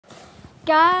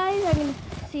guys, I'm gonna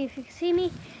see if you can see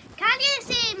me. Can you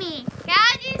see me?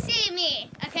 Can you see me?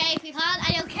 Okay, if you can't,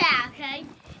 I don't care, okay?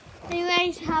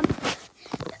 Anyways,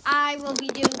 I will be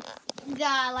doing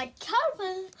the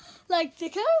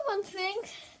caravan thing.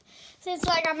 Since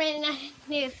I'm in a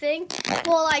new thing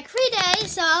for 3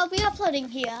 days, so I'll be uploading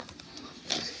here.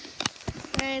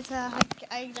 And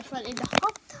I just went in the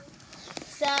hot tub.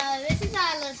 So this is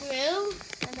Isla's room,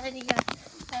 and then you go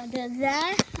under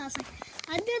there. I was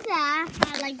under there,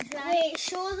 and that. Wait,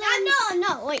 show them.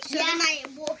 No, wait. Show them my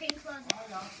walk-in closet.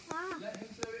 Ah. Let him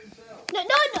do it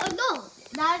himself. No.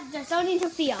 That's only to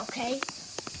feel, okay?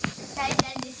 Okay,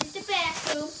 then this is the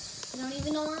bathroom. I don't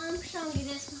even know why I'm showing you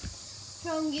this.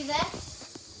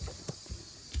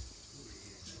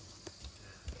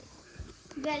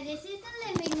 Then this is the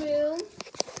living room.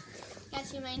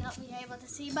 Guess you may not be able to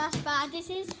see much, but this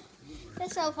is the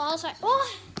sofa. I was like, oh,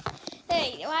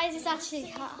 hey, why is this actually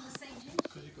hot?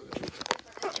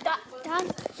 Dad,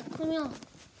 let me on.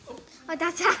 Oh,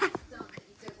 that's that.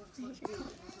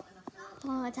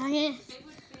 Oh, dang it.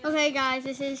 Okay, guys,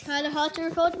 this is kind of hard to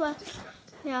record, but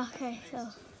yeah, okay, so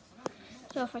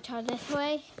if I turn this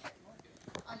way.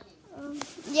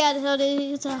 Yeah,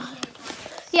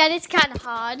 it's kind of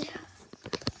hard.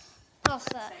 What's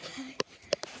that?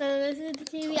 So this is the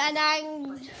TV, and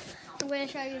I'm going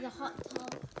to show you the hot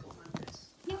tub.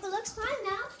 Yeah, it looks fine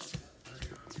now.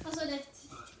 Also,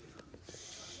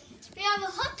 we have a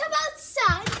hot tub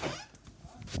outside.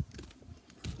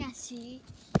 Yeah, see,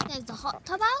 there's the hot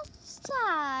tub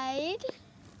outside.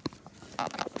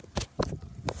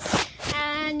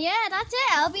 And yeah, that's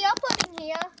it. I'll be uploading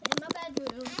here in my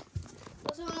bedroom.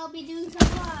 Also, I'll be doing some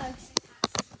vlogs.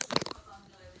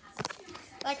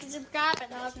 Like and subscribe,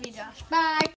 and I'll be Josh. Bye.